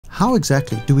How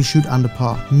exactly do we shoot under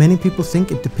par? Many people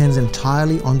think it depends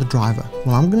entirely on the driver.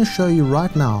 Well, I'm going to show you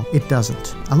right now it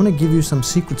doesn't. I'm going to give you some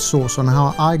secret sauce on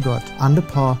how I got under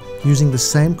par using the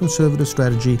same conservative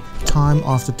strategy time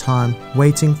after time,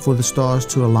 waiting for the stars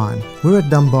to align. We're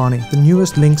at Dumbarnie, the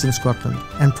newest links in Scotland,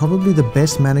 and probably the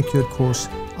best manicured course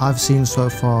I've seen so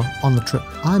far on the trip.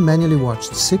 I manually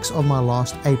watched 6 of my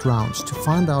last 8 rounds to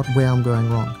find out where I'm going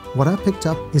wrong. What I picked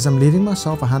up is I'm leaving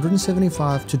myself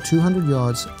 175 to 200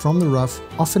 yards from the rough,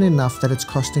 often enough that it's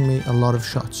costing me a lot of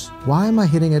shots. Why am I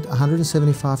hitting it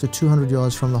 175 to 200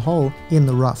 yards from the hole in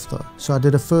the rough though? So I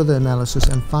did a further analysis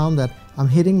and found that I'm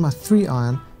hitting my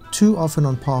 3-iron too often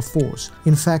on par 4s,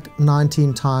 in fact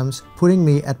 19 times, putting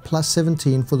me at plus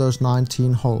 17 for those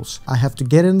 19 holes. I have to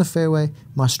get in the fairway,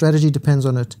 my strategy depends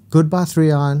on it. Goodbye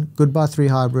 3-iron, goodbye 3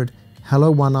 hybrid,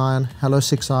 hello 1-iron, hello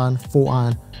 6-iron,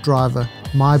 4-iron, driver,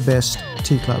 my best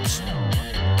tee clubs.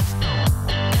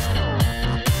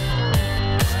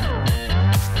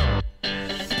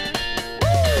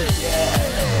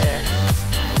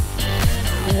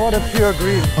 What a pure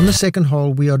green. On the second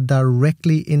hole, we are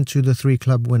directly into the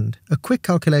 3-club wind. A quick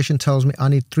calculation tells me I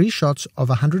need 3 shots of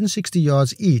 160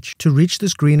 yards each to reach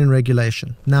this green in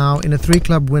regulation. Now, in a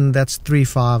 3-club wind, that's 3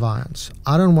 5-irons.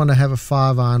 I don't want to have a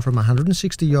 5-iron from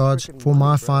 160 yards for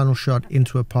my final shot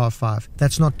into a par 5.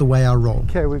 That's not the way I roll.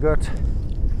 Okay, we got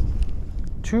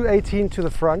 218 to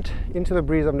the front, into the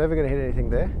breeze. I'm never going to hit anything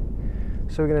there.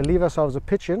 So we're going to leave ourselves a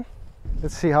pitch in.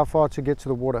 Let's see how far to get to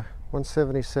the water.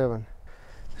 177.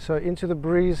 So into the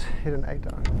breeze, hit an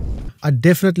 8-iron. I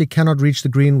definitely cannot reach the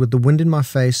green with the wind in my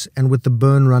face and with the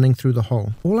burn running through the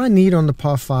hole. All I need on the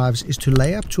par 5s is to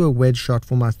lay up to a wedge shot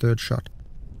for my 3rd shot.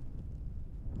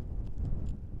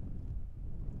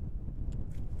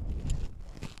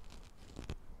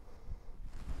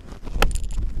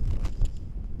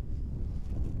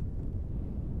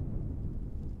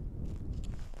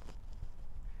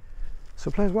 So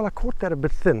players, well, I caught that a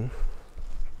bit thin.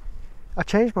 I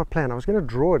changed my plan. I was going to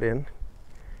draw it in,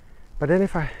 but then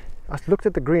I looked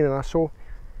at the green and I saw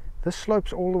this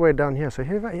slopes all the way down here. So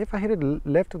if I hit it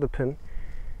left of the pin,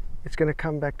 it's going to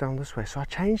come back down this way. So I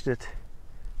changed it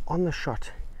on the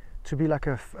shot to be like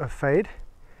a fade,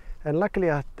 and luckily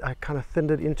I kind of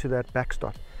thinned it into that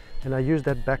backstop, and I used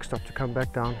that backstop to come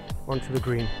back down onto the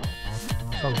green.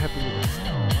 So I'm happy with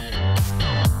it.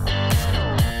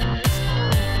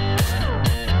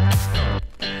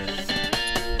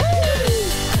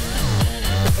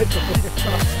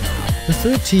 The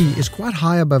 3rd tee is quite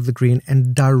high above the green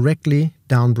and directly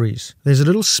down breeze. There's a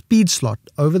little speed slot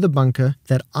over the bunker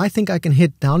that I think I can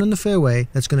hit down in the fairway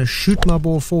that's going to shoot my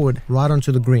ball forward right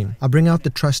onto the green. I bring out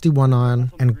the trusty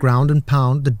 1-iron and ground and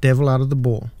pound the devil out of the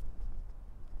ball.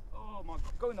 Oh my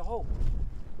God, go in the hole.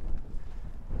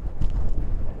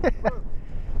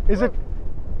 Is it?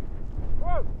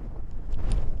 Whoa.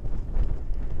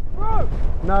 Whoa.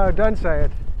 No, don't say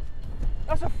it.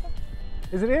 That's a...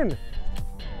 Is it in?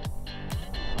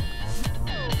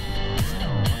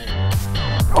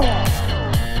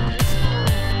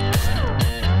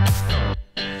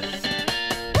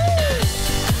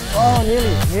 Oh,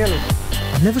 nearly.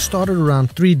 I've never started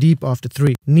around 3 deep after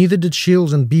 3. Neither did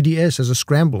Shields and BDS as a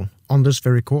scramble on this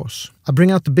very course. I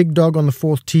bring out the big dog on the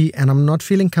 4th tee and I'm not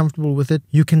feeling comfortable with it.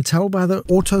 You can tell by the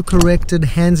auto-corrected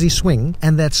handsy swing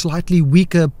and that slightly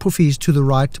weaker puffies to the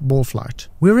right ball flight.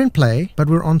 We're in play, but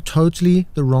we're on totally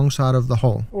the wrong side of the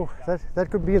hole. Oh, that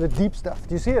could be the deep stuff.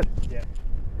 Do you see it? Yeah.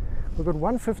 We've got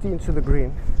 150 into the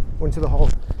green, into the hole.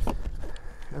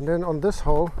 And then on this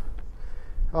hole,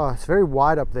 oh, it's very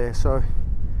wide up there, so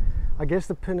I guess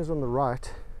the pin is on the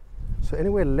right. So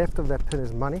anywhere left of that pin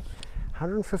is money.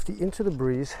 150 into the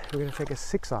breeze. We're going to take a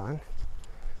 6-iron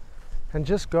and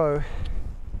just go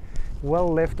well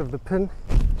left of the pin.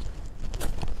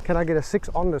 Can I get a 6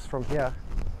 on this from here?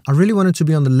 I really wanted to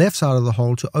be on the left side of the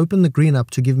hole to open the green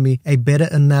up to give me a better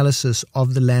analysis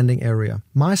of the landing area.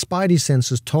 My spidey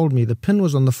senses told me the pin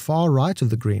was on the far right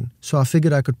of the green, so I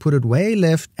figured I could put it way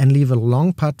left and leave a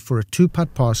long putt for a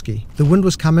 2-putt passkey. The wind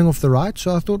was coming off the right,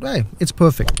 so I thought, hey, it's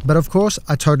perfect. But of course,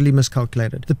 I totally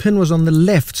miscalculated. The pin was on the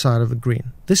left side of the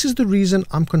green. This is the reason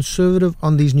I'm conservative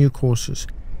on these new courses.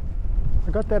 I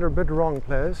got that a bit wrong,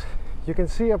 players. You can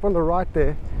see up on the right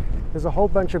there's a whole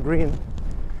bunch of green.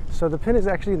 So the pin is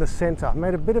actually in the center. I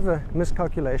made a bit of a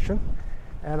miscalculation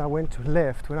and I went to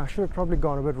left when I should have probably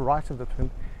gone a bit right of the pin.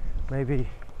 Maybe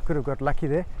could have got lucky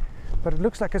there, but it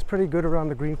looks like it's pretty good around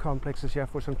the green complexes here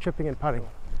for some chipping and putting.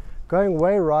 Going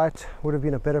way right would have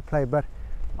been a better play, but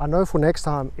I know for next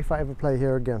time if I ever play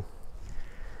here again.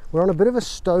 We're on a bit of a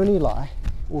stony lie.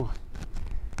 Ooh,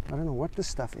 I don't know what this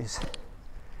stuff is.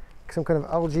 Some kind of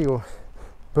algae or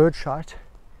bird shite.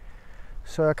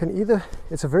 So I can either,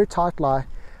 it's a very tight lie,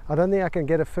 I don't think I can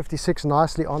get a 56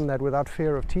 nicely on that without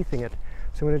fear of teething it.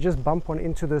 So I'm going to just bump one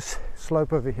into this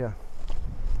slope over here.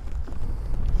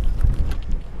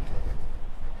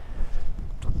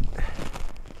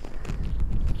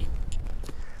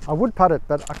 I would putt it,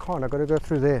 but I can't. I've got to go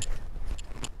through there.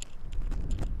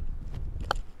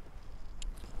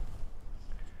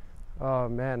 Oh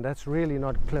man, that's really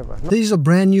not clever. These are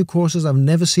brand new courses I've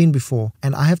never seen before,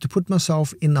 and I have to put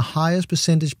myself in the highest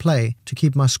percentage play to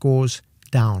keep my scores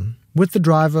down. With the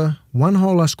driver, one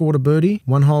hole I scored a birdie,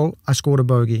 one hole I scored a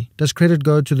bogey. Does credit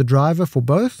go to the driver for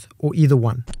both or either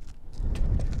one?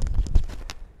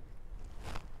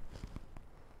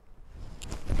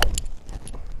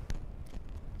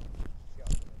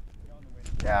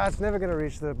 Yeah, it's never going to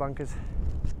reach the bunkers.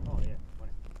 Oh, yeah.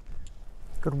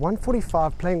 Got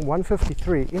 145 playing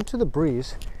 153 into the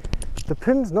breeze. The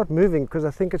pin's not moving because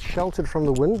I think it's sheltered from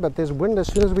the wind, but there's wind as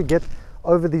soon as we get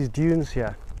over these dunes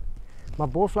here. My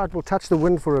ball flight will touch the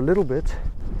wind for a little bit.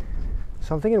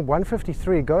 So I'm thinking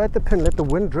 153, go at the pin, let the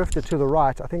wind drift it to the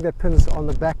right. I think that pin's on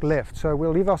the back left, so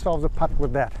we'll leave ourselves a putt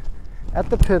with that. At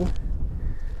the pin,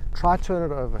 try turn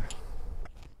it over.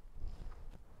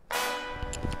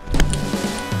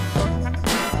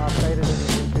 Faded it,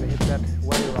 he's going to hit that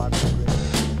way right.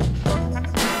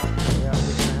 Yeah,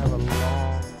 we're going to have a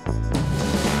long...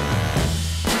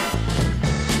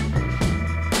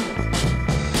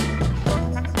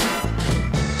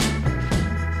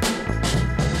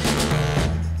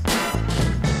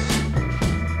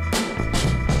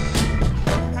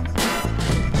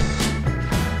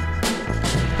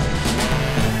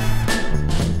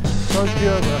 So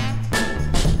pure, bro.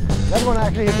 That one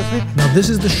actually hit the sweet. Now this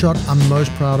is the shot I'm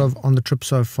most proud of on the trip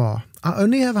so far. I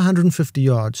only have 150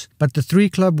 yards, but the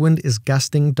 3-club wind is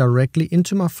gusting directly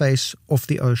into my face off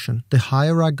the ocean. The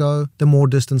higher I go, the more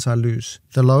distance I lose.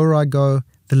 The lower I go,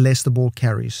 the less the ball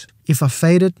carries. If I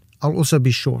fade it, I'll also be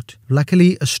short.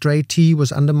 Luckily, a stray tee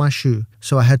was under my shoe,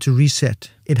 so I had to reset.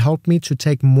 It helped me to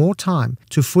take more time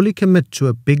to fully commit to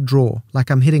a big draw, like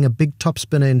I'm hitting a big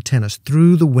topspinner in tennis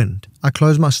through the wind. I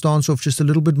close my stance off just a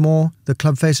little bit more, the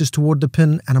club faces toward the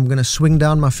pin, and I'm going to swing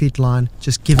down my feet line,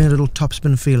 just giving a little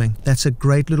topspin feeling. That's a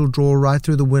great little draw right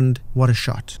through the wind. What a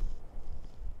shot.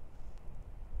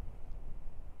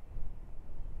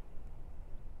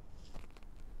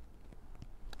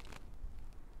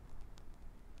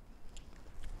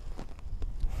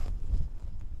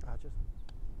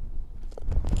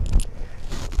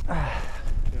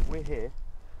 If we're here,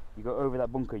 you go over that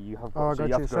bunker, you have got, Oh, I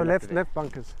got you. So left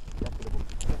bunkers.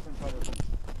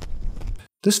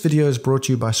 This video is brought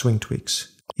to you by Swingtweaks.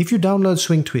 If you download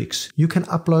Swingtweaks, you can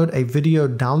upload a video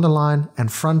down the line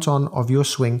and front on of your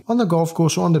swing on the golf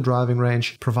course or on the driving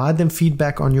range, provide them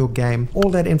feedback on your game.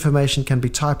 All that information can be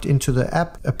typed into the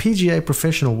app. A PGA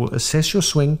Professional will assess your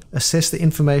swing, assess the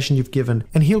information you've given,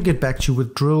 and he'll get back to you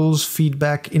with drills,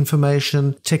 feedback,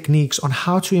 information, techniques on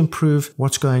how to improve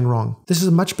what's going wrong. This is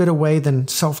a much better way than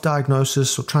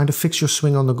self-diagnosis or trying to fix your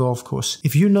swing on the golf course.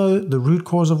 If you know the root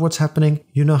cause of what's happening,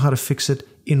 you know how to fix it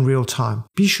in real time.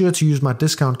 Be sure to use my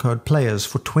discount code PLAYERS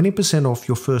for 20% off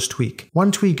your first tweak.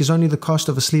 One tweak is only the cost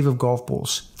of a sleeve of golf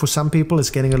balls. For some people,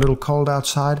 it's getting a little cold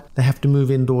outside. They have to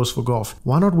move indoors for golf.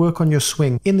 Why not work on your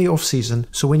swing in the off season?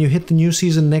 So when you hit the new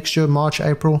season next year, March,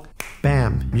 April,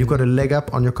 bam, you've got a leg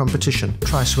up on your competition.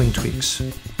 Try Swingtweaks.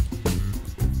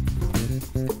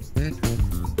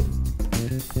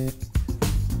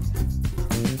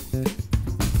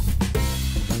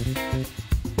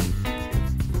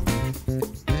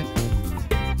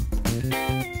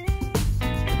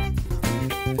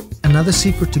 Another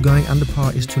secret to going under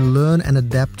par is to learn and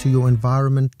adapt to your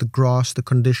environment, the grass, the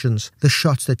conditions, the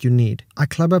shots that you need. I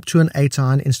club up to an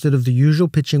 8-iron instead of the usual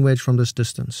pitching wedge from this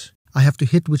distance. I have to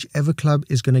hit whichever club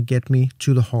is going to get me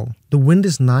to the hole. The wind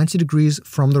is 90 degrees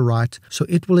from the right, so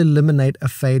it will eliminate a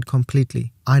fade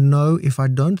completely. I know if I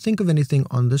don't think of anything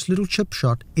on this little chip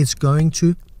shot, it's going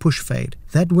to push fade.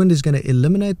 That wind is going to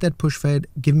eliminate that push fade,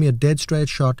 give me a dead straight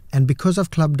shot, and because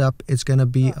I've clubbed up, it's going to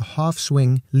be a half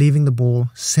swing, leaving the ball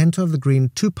center of the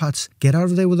green, 2 putts, get out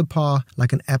of there with a par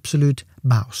like an absolute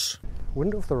bouse.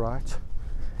 Wind off the right.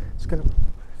 It's going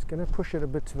to push it a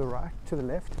bit to the right, to the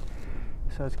left.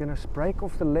 So it's going to break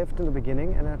off the left in the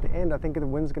beginning, and at the end I think the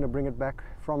wind's going to bring it back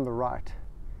from the right.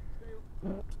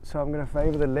 So I'm going to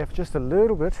favor the left just a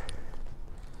little bit.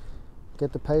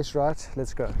 Get the pace right.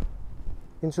 Let's go.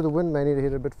 Into the wind, may need to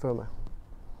hit it a bit firmer.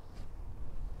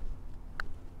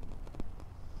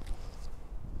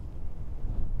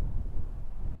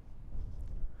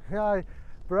 Yeah,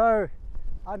 bro,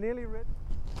 I nearly read.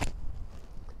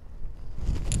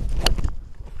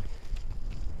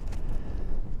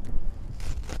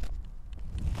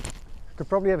 Could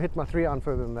probably have hit my 3-iron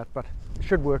further than that, but it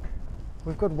should work.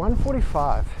 We've got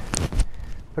 145,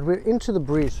 but we're into the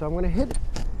breeze, so I'm going to hit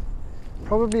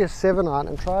probably a 7-iron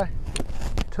and try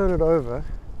turn it over,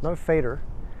 no fader,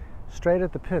 straight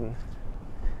at the pin.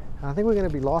 And I think we're going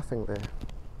to be laughing there.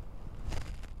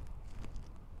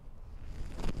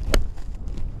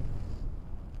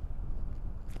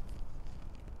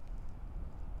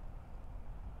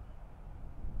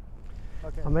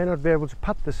 I may not be able to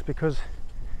putt this because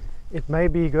it may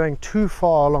be going too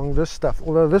far along this stuff.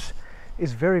 Although this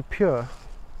is very pure,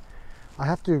 I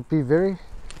have to be very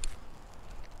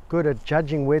good at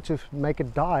judging where to make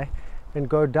it die and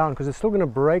go down, because it's still going to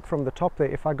break from the top there.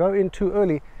 If I go in too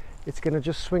early, it's going to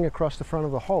just swing across the front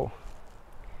of the hole.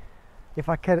 If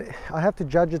I can, I have to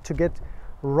judge it to get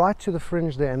right to the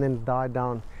fringe there and then die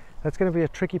down. That's going to be a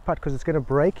tricky putt because it's going to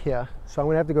break here, so I'm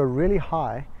going to have to go really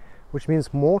high, which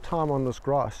means more time on this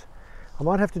grass. I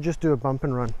might have to just do a bump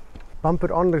and run. Bump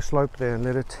it on the slope there and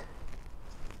let it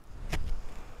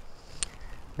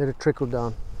trickle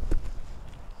down.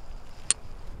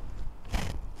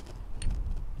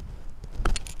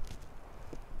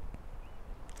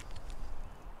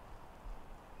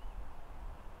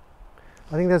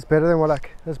 I think that's better than what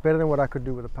I could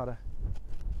do with a putter.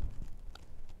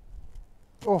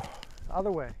 Oh,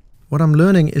 other way. What I'm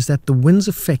learning is that the wind's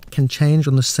effect can change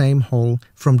on the same hole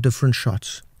from different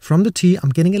shots. From the tee, I'm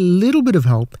getting a little bit of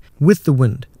help with the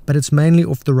wind, but it's mainly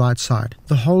off the right side.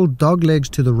 The hole dog legs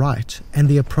to the right, and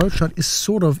the approach shot is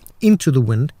sort of into the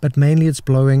wind, but mainly it's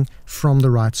blowing from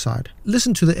the right side.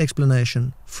 Listen to the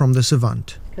explanation from the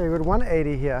savant. Okay, we've got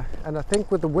 180 here, and I think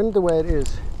with the wind the way it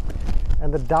is,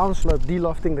 and the downslope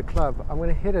de-lofting the club, I'm going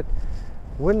to hit it,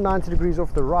 wind 90 degrees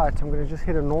off the right, I'm going to just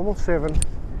hit a normal 7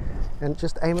 and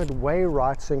just aim it way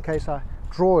right, so in case I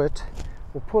draw it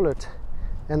or pull it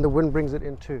and the wind brings it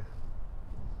in too.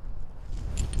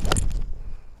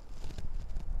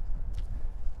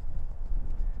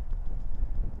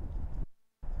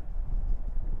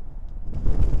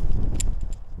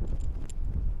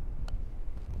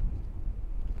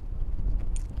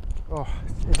 Oh,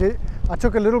 I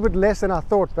took a little bit less than I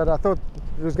thought, but I thought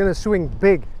it was going to swing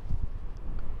big.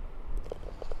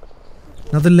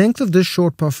 Now the length of this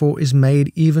short par 4 is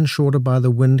made even shorter by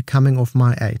the wind coming off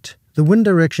my 8. The wind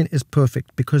direction is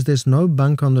perfect because there's no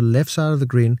bunk on the left side of the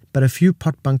green, but a few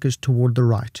pot bunkers toward the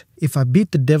right. If I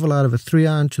beat the devil out of a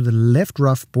 3-iron to the left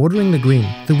rough bordering the green,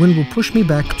 the wind will push me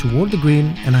back toward the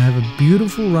green and I have a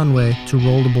beautiful runway to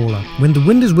roll the ball up. When the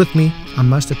wind is with me, I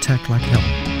must attack like hell.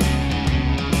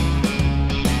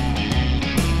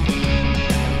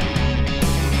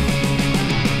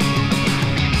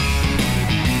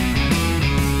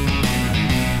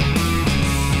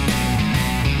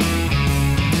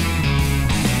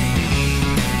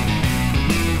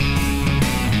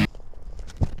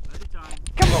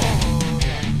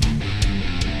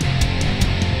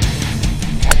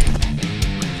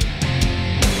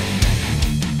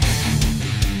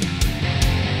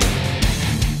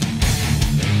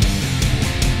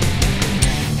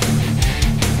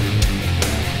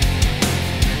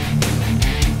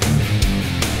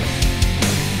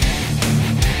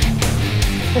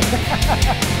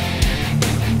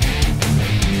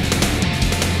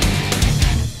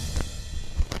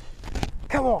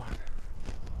 Come on.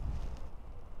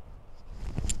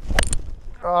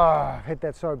 Oh, I've hit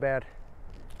that so bad.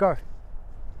 Go.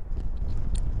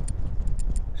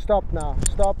 Stop now.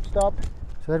 Stop. So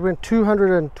that went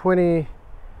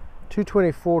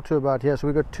 224 to about here. So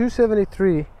we got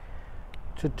 273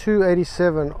 to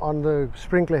 287 on the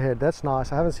sprinkler head. That's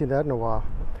nice. I haven't seen that in a while.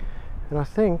 And I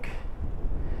think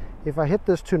if I hit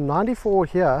this to 94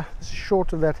 here, this is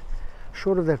short of that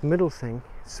middle thing.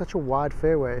 It's such a wide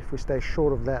fairway if we stay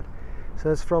short of that. So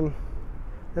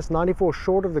that's 94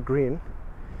 short of the green,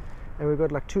 and we've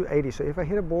got like 280. So if I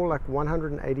hit a ball like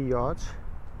 180 yards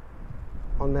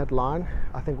on that line,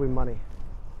 I think we're money.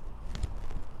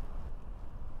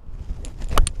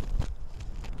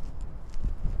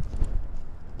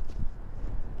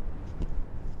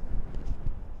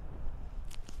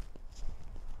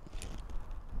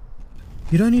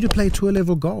 You don't need to play tour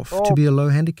level golf to be a low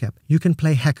handicap. You can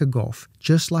play hacker golf,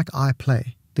 just like I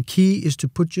play. The key is to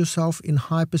put yourself in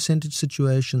high percentage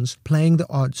situations, playing the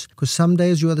odds, because some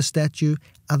days you are the statue,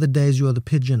 other days you are the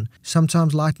pigeon.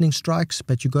 Sometimes lightning strikes,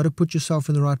 but you got to put yourself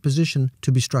in the right position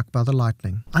to be struck by the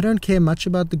lightning. I don't care much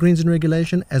about the greens in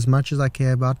regulation as much as I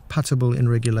care about puttable in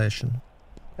regulation.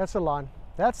 That's the line.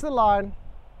 That's the line.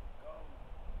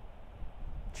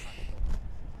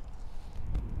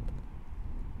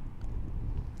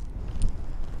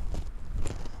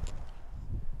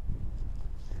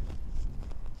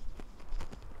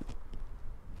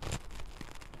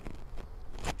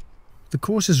 The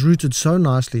course is routed so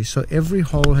nicely, so every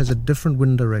hole has a different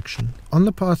wind direction. On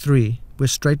the par 3, we're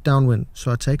straight downwind,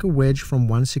 so I take a wedge from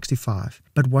 165.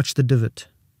 But watch the divot.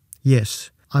 Yes,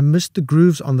 I missed the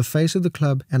grooves on the face of the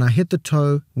club and I hit the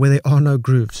toe where there are no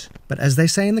grooves. But as they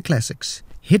say in the classics,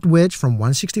 hit wedge from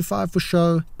 165 for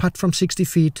show, putt from 60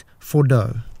 feet for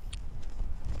dough.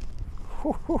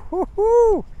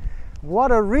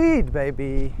 What a read,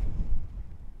 baby.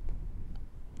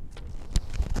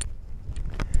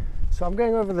 So I'm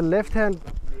going over the left hand.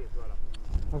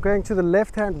 I'm going to the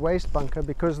left hand waist bunker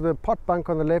because the pot bunk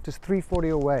on the left is 340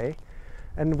 away,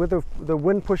 and with the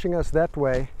wind pushing us that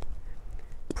way,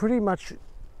 pretty much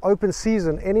open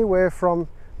season anywhere from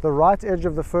the right edge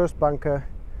of the first bunker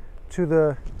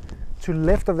to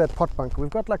left of that pot bunker.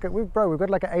 We've got like an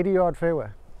 80-yard fairway.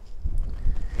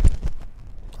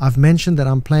 I've mentioned that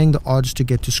I'm playing the odds to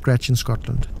get to scratch in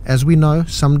Scotland. As we know,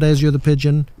 some days you're the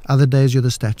pigeon, other days you're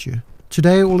the statue.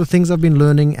 Today, all the things I've been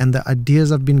learning and the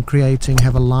ideas I've been creating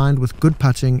have aligned with good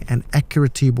putting and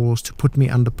accurate tee balls to put me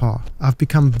under par. I've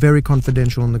become very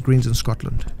confidential on the greens in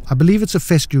Scotland. I believe it's a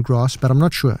fescue grass, but I'm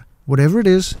not sure. Whatever it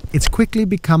is, it's quickly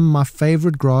become my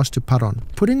favorite grass to putt on.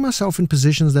 Putting myself in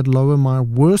positions that lower my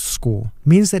worst score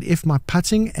means that if my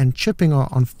putting and chipping are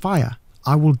on fire,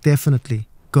 I will definitely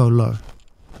go low.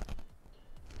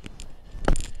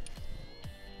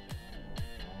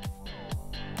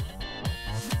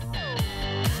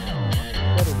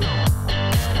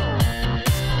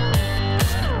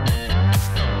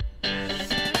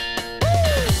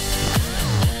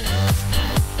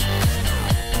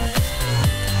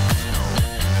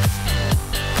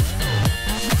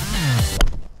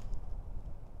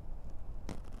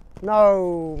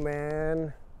 No,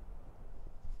 man.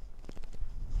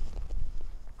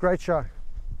 Great shot.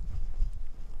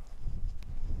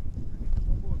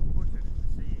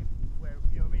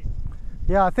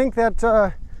 Yeah, I think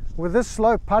that with this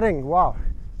slow putting, wow,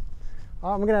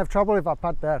 I'm going to have trouble if I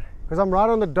putt that because I'm right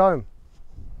on the dome.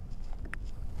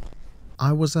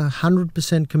 I was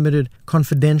 100% committed,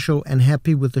 confidential and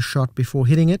happy with the shot before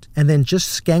hitting it, and then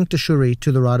just skanked a shurry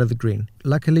to the right of the green.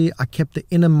 Luckily, I kept the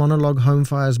inner monologue home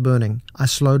fires burning. I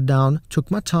slowed down,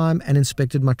 took my time and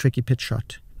inspected my tricky pitch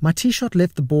shot. My tee shot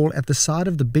left the ball at the side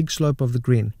of the big slope of the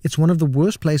green. It's one of the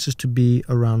worst places to be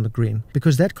around the green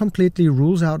because that completely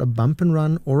rules out a bump and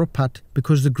run or a putt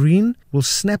because the green will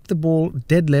snap the ball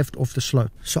dead left off the slope.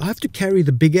 So I have to carry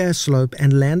the big ass slope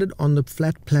and land it on the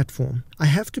flat platform. I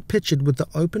have to pitch it with the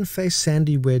open face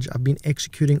sandy wedge I've been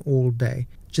executing all day.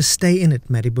 Just stay in it,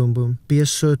 Matty Boom Boom. Be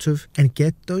assertive and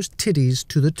get those titties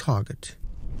to the target.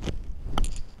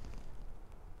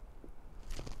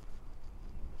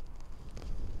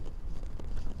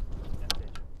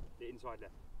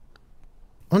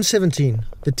 On 17,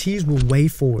 the tees were way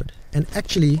forward and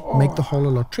actually make the hole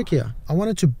a lot trickier. I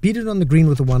wanted to beat it on the green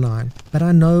with a 1-iron, but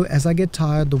I know as I get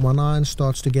tired the 1-iron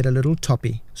starts to get a little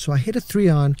toppy. So I hit a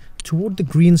 3-iron toward the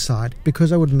green side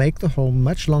because I would make the hole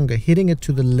much longer, hitting it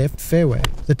to the left fairway.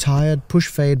 The tired push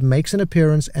fade makes an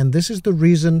appearance, and this is the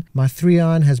reason my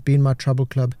 3-iron has been my trouble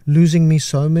club, losing me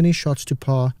so many shots to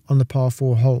par on the par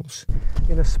 4 holes.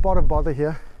 In a spot of bother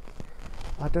here,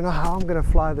 I don't know how I'm going to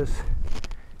fly this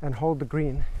and hold the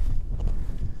green.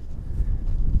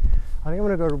 I think I'm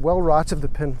going to go well right of the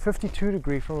pin, 52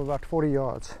 degree from about 40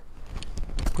 yards.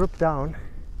 Grip down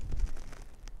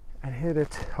and hit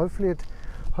it. Hopefully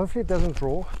it doesn't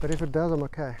draw, but if it does, I'm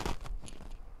okay.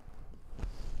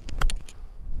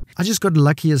 I just got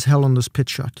lucky as hell on this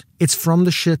pitch shot. It's from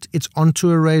the shit, it's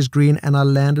onto a raised green, and I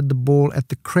landed the ball at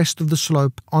the crest of the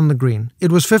slope on the green.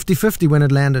 It was 50-50 when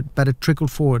it landed, but it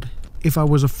trickled forward. If I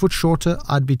was a foot shorter,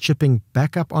 I'd be chipping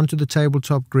back up onto the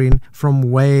tabletop green from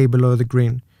way below the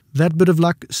green. That bit of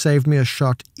luck saved me a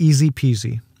shot, easy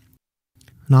peasy.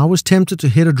 Now I was tempted to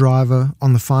hit a driver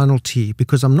on the final tee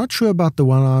because I'm not sure about the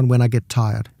 1-iron when I get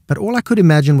tired. But all I could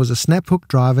imagine was a snap hook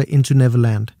driver into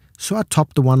Neverland. So I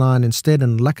topped the 1-iron instead,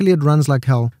 and luckily it runs like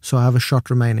hell, so I have a shot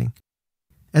remaining.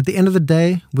 At the end of the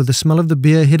day, with the smell of the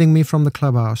beer hitting me from the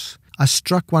clubhouse, I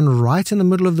struck one right in the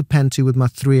middle of the panty with my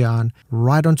 3-iron,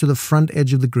 right onto the front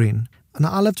edge of the green.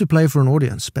 Now, I love to play for an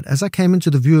audience, but as I came into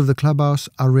the view of the clubhouse,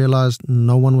 I realized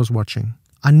no one was watching.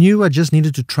 I knew I just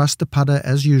needed to trust the putter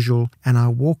as usual, and I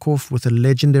walk off with a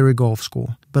legendary golf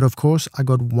score. But of course, I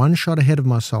got one shot ahead of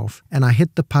myself, and I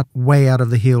hit the putt way out of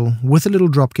the heel with a little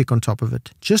drop kick on top of it.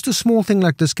 Just a small thing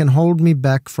like this can hold me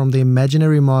back from the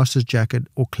imaginary Masters jacket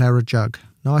or claret jug.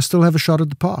 Now, I still have a shot at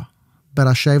the par, but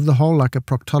I shaved the hole like a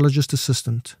proctologist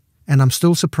assistant. and I'm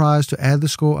still surprised to add the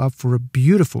score up for a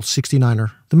beautiful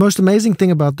 69er. The most amazing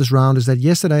thing about this round is that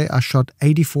yesterday I shot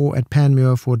 84 at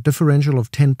Panmure for a differential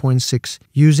of 10.6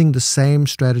 using the same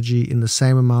strategy in the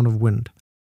same amount of wind.